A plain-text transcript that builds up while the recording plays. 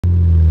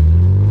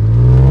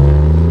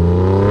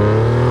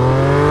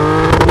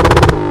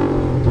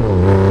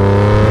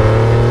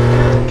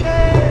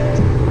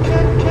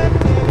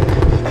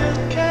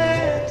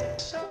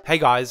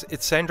guys,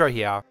 it's Sandro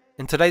here.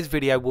 In today's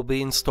video we'll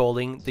be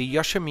installing the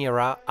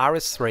Yoshimura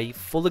RS3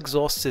 full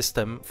exhaust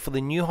system for the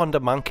new Honda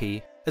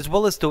Monkey, as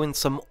well as doing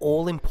some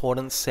all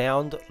important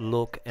sound,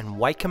 look and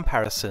weight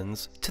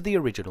comparisons to the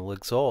original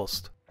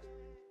exhaust.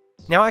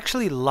 Now I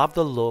actually love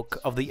the look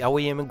of the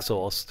OEM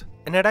exhaust,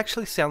 and it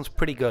actually sounds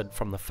pretty good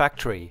from the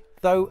factory,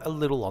 though a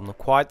little on the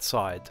quiet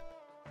side.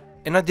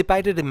 And I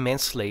debated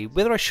immensely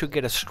whether I should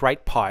get a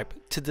straight pipe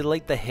to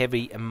delete the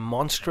heavy and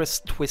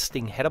monstrous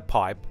twisting header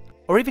pipe,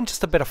 or even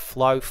just a better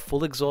flow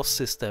full exhaust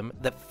system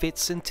that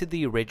fits into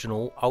the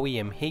original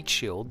OEM heat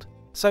shield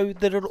so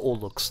that it all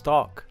looks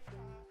stock.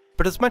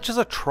 But as much as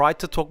I tried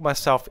to talk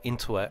myself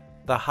into it,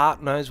 the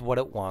heart knows what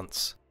it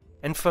wants.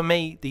 And for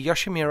me, the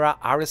Yoshimura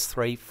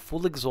RS3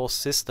 full exhaust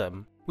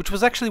system, which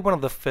was actually one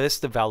of the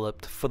first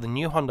developed for the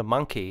new Honda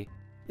Monkey,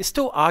 is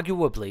still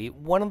arguably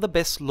one of the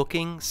best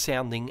looking,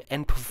 sounding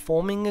and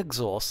performing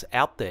exhausts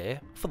out there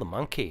for the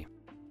Monkey.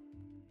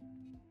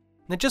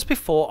 Now just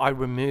before I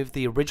remove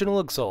the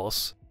original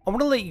exhaust, I want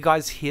to let you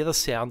guys hear the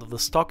sound of the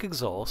stock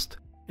exhaust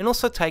and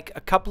also take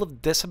a couple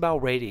of decibel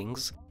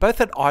readings,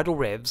 both at idle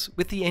revs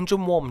with the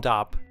engine warmed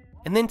up,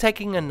 and then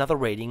taking another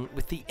reading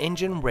with the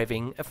engine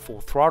revving at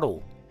full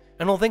throttle.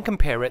 And I'll then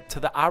compare it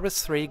to the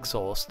RS3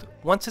 exhaust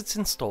once it's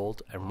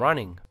installed and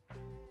running.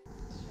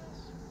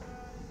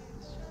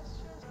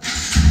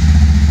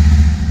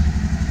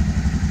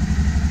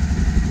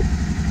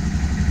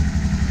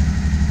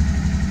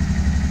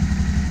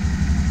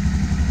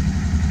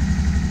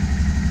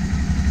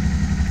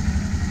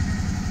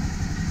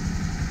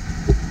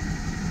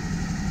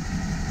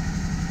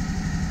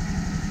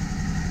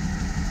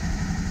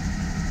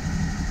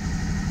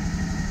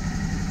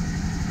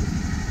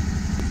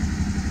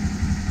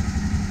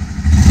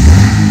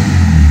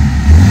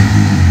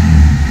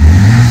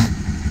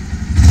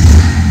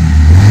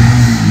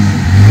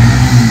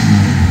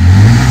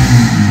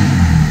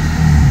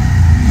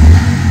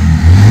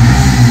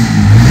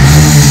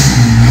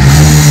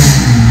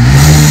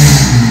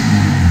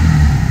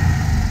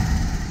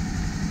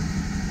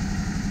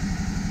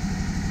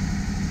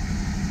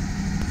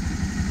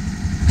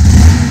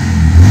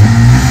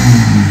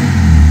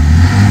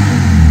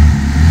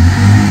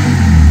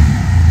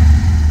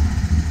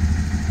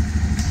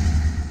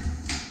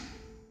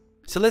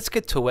 So let's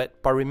get to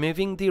it by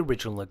removing the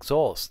original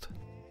exhaust.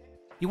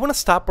 You want to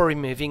start by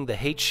removing the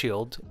heat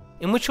shield,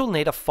 in which you'll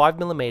need a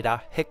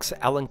 5mm hex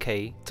Allen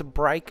key to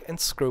break and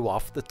screw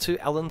off the two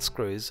Allen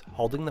screws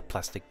holding the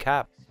plastic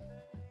cap.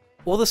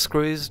 All the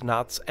screws,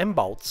 nuts and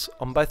bolts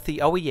on both the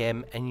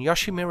OEM and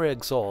Yoshimura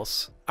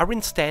exhausts are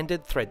in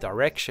standard thread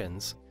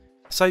directions,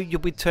 so you'll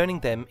be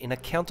turning them in a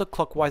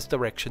counterclockwise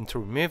direction to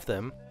remove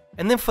them,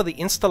 and then for the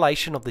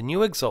installation of the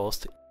new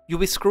exhaust, you'll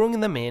be screwing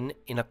them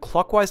in a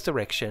clockwise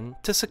direction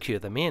to secure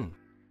them in.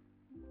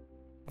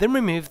 Then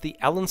remove the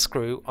Allen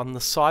screw on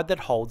the side that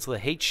holds the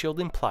heat shield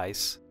in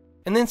place,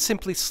 and then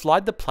simply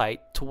slide the plate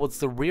towards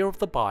the rear of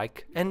the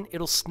bike and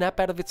it'll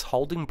snap out of its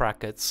holding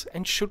brackets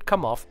and should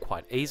come off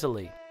quite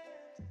easily.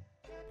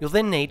 You'll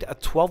then need a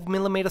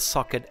 12mm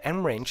socket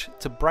and wrench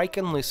to break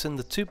and loosen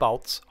the two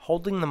bolts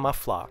holding the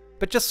muffler,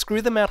 but just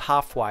screw them out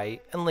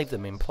halfway and leave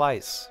them in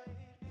place.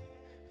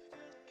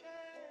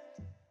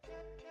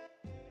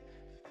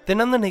 Then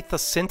underneath the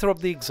center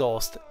of the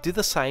exhaust, do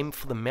the same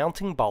for the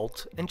mounting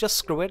bolt and just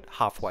screw it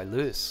halfway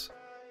loose.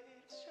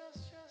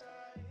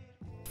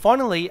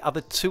 Finally are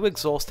the two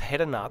exhaust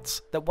header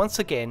nuts that once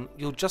again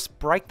you'll just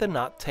break the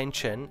nut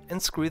tension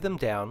and screw them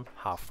down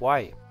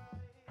halfway.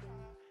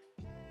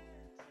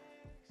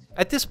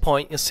 At this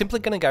point you're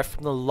simply going to go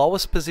from the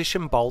lowest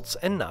position bolts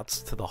and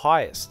nuts to the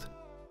highest.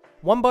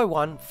 One by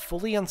one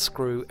fully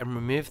unscrew and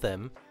remove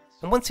them,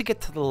 and once you get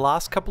to the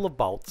last couple of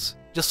bolts,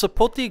 just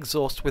support the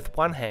exhaust with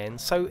one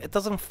hand so it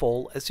doesn't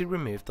fall as you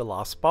remove the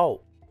last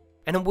bolt,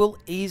 and it will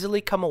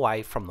easily come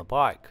away from the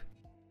bike.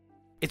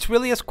 It's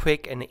really as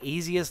quick and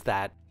easy as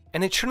that,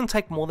 and it shouldn't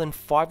take more than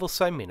 5 or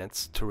so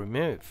minutes to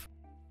remove.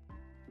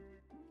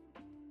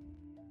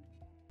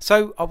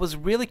 So I was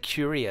really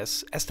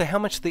curious as to how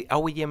much the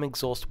OEM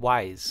exhaust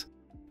weighs,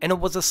 and it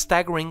was a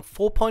staggering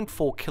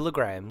 4.4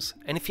 kilograms,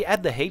 and if you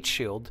add the heat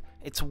shield,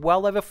 it's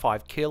well over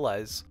 5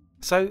 kilos.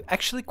 So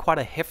actually quite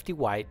a hefty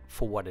weight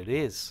for what it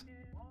is.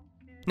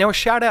 Now a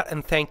shout out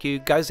and thank you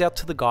goes out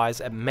to the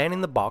guys at Man in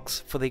the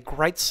Box for their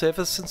great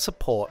service and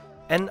support,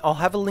 and I'll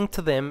have a link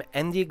to them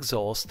and the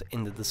exhaust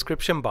in the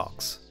description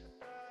box.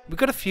 We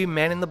got a few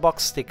Man in the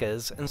Box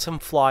stickers and some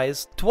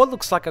flyers to what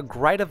looks like a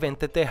great event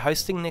that they're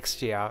hosting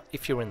next year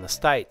if you're in the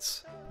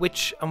States,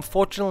 which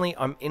unfortunately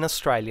I'm in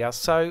Australia,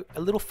 so a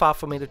little far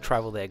for me to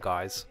travel there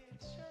guys.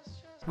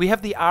 We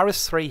have the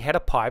RS3 header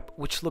pipe,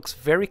 which looks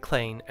very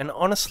clean and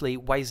honestly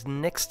weighs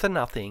next to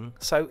nothing,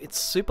 so it's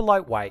super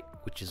lightweight,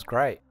 which is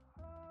great.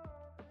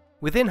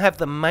 We then have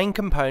the main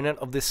component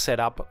of this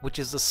setup, which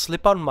is the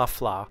slip-on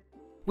muffler,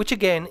 which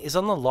again is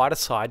on the lighter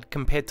side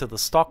compared to the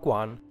stock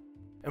one,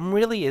 and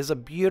really is a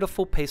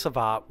beautiful piece of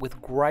art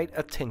with great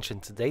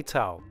attention to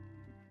detail.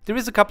 There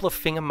is a couple of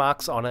finger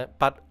marks on it,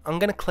 but I'm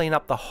going to clean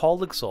up the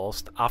whole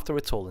exhaust after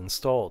it's all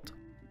installed.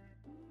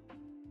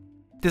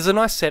 There's a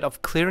nice set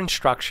of clear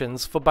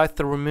instructions for both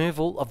the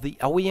removal of the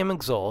OEM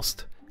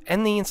exhaust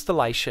and the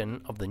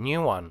installation of the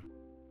new one.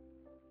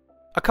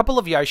 A couple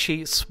of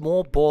Yoshi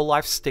small ball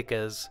life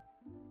stickers,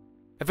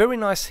 a very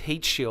nice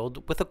heat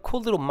shield with a cool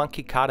little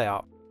monkey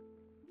cutout,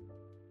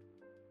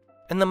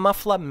 and the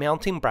muffler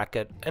mounting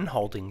bracket and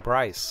holding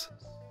brace.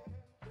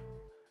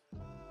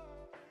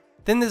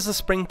 Then there's a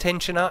spring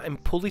tensioner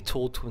and pulley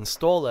tool to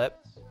install it,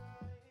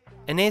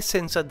 an air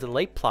sensor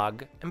delete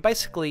plug, and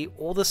basically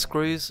all the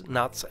screws,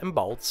 nuts and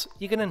bolts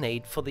you're going to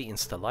need for the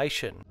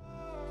installation.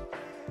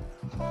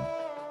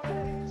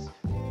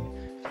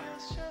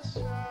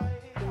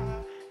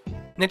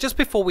 Now just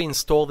before we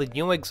install the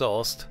new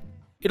exhaust,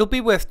 it'll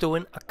be worth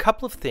doing a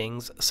couple of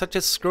things such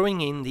as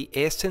screwing in the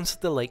air sensor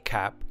delete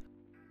cap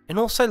and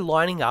also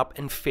lining up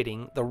and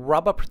fitting the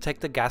rubber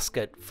protector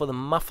gasket for the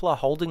muffler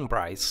holding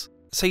brace,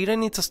 so you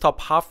don't need to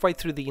stop halfway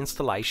through the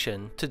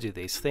installation to do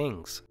these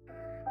things.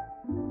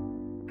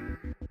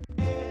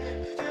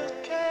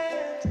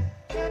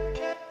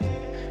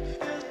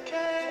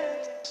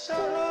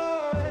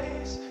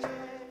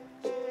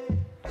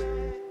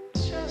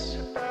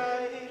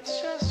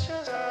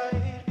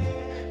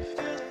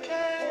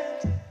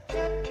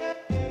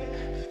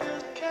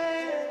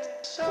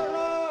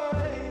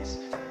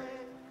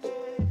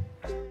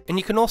 And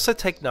you can also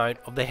take note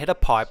of the header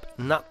pipe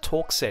nut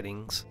torque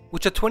settings,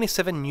 which are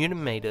 27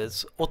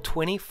 Nm or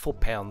 20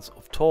 foot-pounds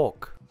of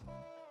torque.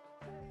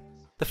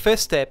 The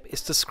first step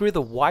is to screw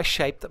the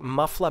Y-shaped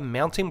muffler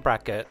mounting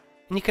bracket,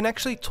 and you can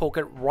actually torque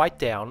it right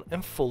down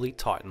and fully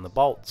tighten the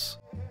bolts.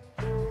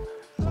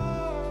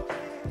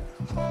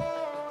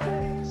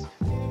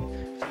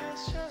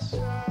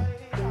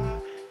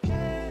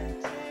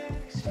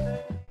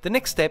 The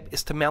next step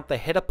is to mount the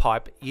header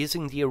pipe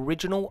using the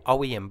original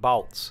OEM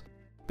bolts,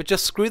 but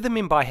just screw them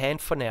in by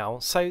hand for now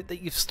so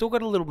that you've still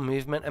got a little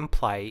movement and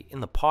play in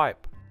the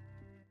pipe.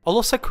 I'll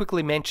also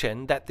quickly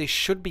mention that this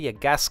should be a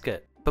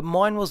gasket, but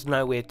mine was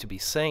nowhere to be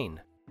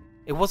seen.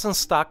 It wasn't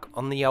stuck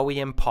on the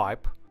OEM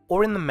pipe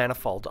or in the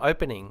manifold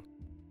opening,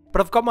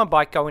 but I've got my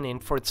bike going in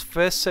for its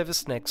first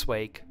service next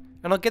week,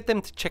 and I'll get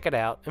them to check it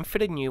out and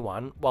fit a new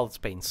one while it's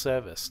being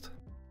serviced.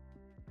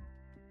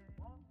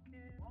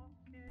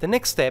 The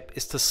next step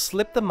is to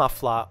slip the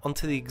muffler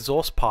onto the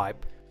exhaust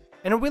pipe,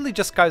 and it really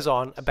just goes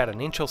on about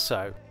an inch or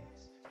so,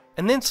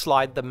 and then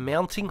slide the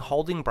mounting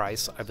holding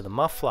brace over the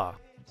muffler.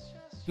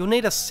 You'll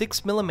need a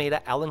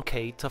 6mm Allen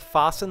key to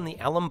fasten the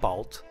Allen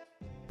bolt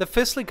that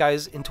firstly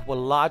goes into a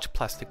large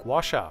plastic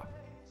washer,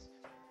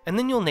 and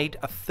then you'll need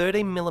a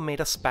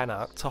 13mm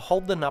spanner to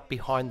hold the nut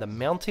behind the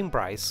mounting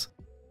brace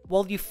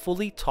while you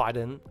fully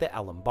tighten the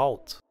Allen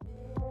bolt.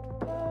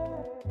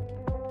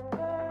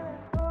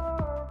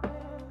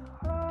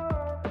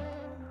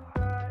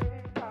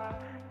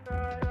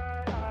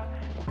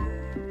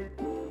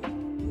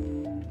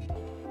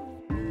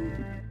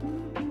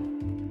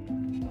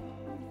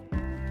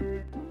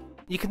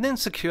 You can then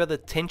secure the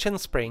tension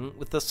spring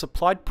with the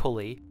supplied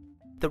pulley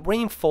that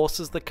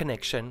reinforces the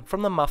connection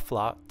from the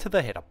muffler to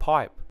the header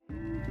pipe.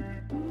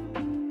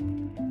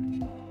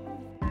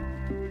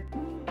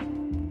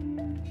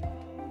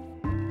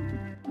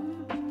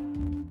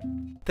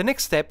 The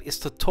next step is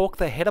to torque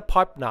the header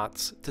pipe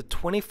nuts to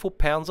 20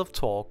 foot-pounds of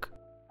torque,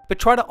 but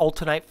try to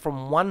alternate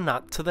from one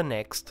nut to the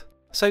next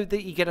so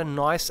that you get a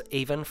nice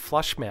even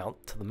flush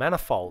mount to the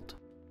manifold.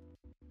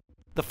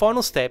 The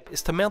final step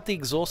is to mount the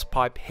exhaust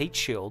pipe heat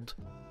shield,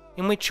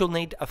 in which you'll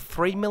need a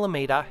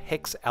 3mm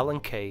hex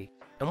Allen key,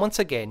 and once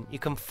again you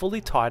can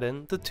fully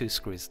tighten the two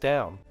screws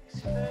down.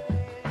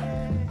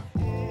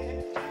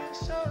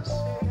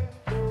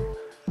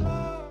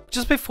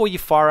 Just before you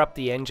fire up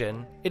the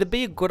engine, it'd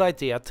be a good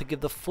idea to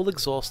give the full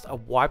exhaust a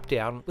wipe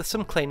down with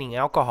some cleaning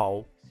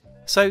alcohol,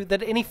 so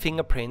that any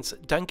fingerprints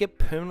don't get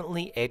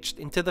permanently etched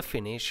into the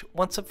finish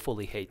once it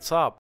fully heats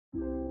up.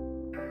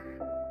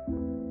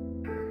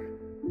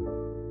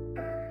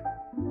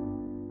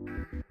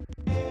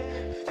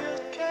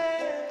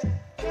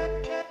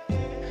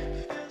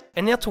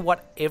 And now to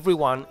what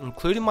everyone,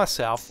 including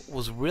myself,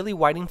 was really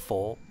waiting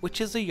for,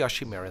 which is the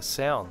Yoshimura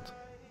sound.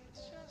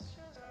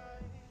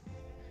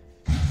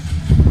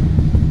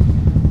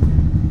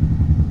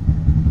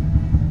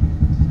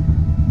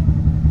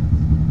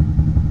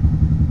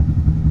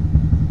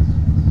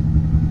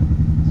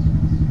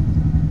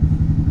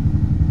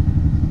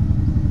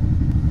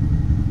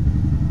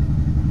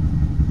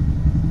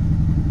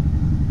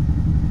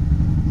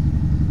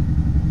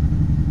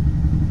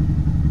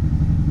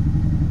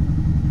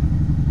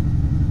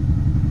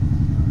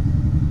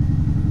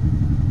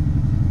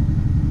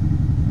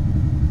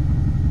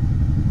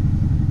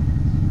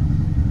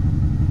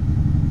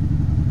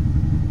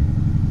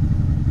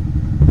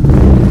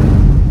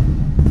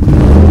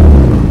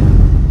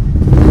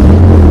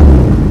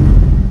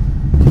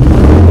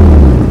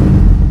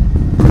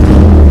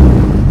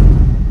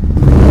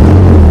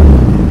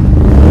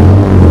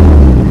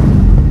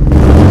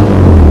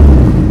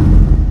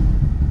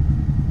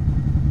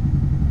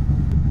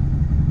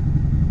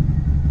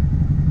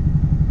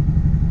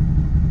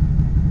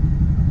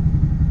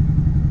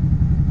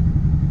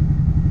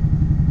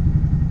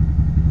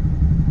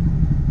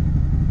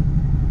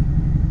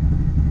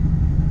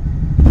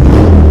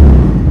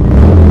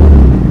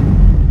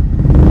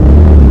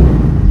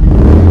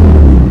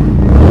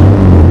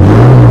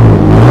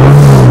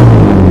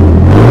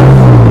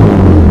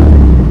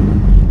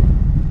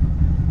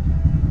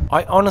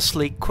 I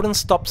honestly couldn't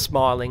stop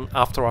smiling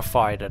after I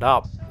fired it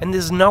up, and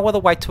there's no other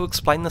way to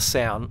explain the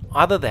sound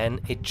other than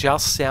it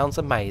just sounds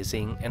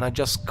amazing and I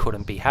just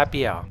couldn't be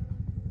happier.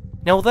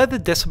 Now, although the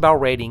decibel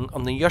rating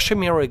on the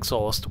Yoshimura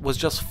exhaust was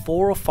just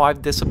 4 or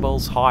 5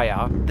 decibels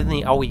higher than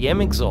the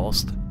OEM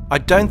exhaust, I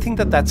don't think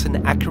that that's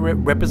an accurate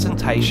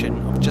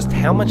representation of just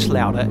how much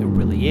louder it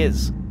really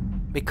is,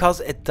 because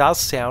it does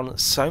sound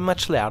so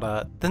much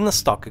louder than the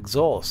stock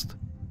exhaust.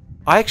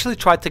 I actually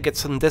tried to get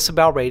some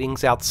decibel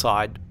readings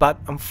outside, but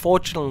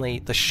unfortunately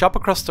the shop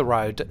across the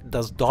road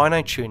does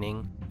dyno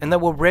tuning and they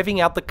were revving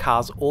out the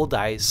cars all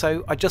day,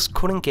 so I just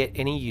couldn't get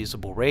any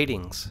usable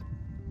readings.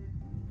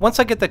 Once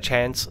I get the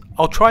chance,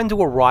 I'll try and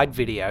do a ride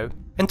video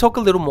and talk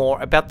a little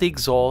more about the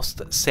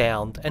exhaust,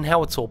 sound, and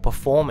how it's all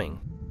performing.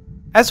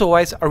 As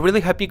always, I really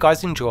hope you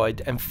guys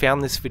enjoyed and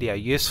found this video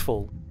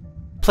useful.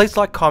 Please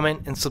like,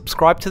 comment, and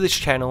subscribe to this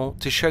channel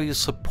to show your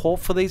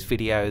support for these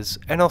videos,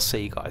 and I'll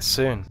see you guys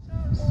soon.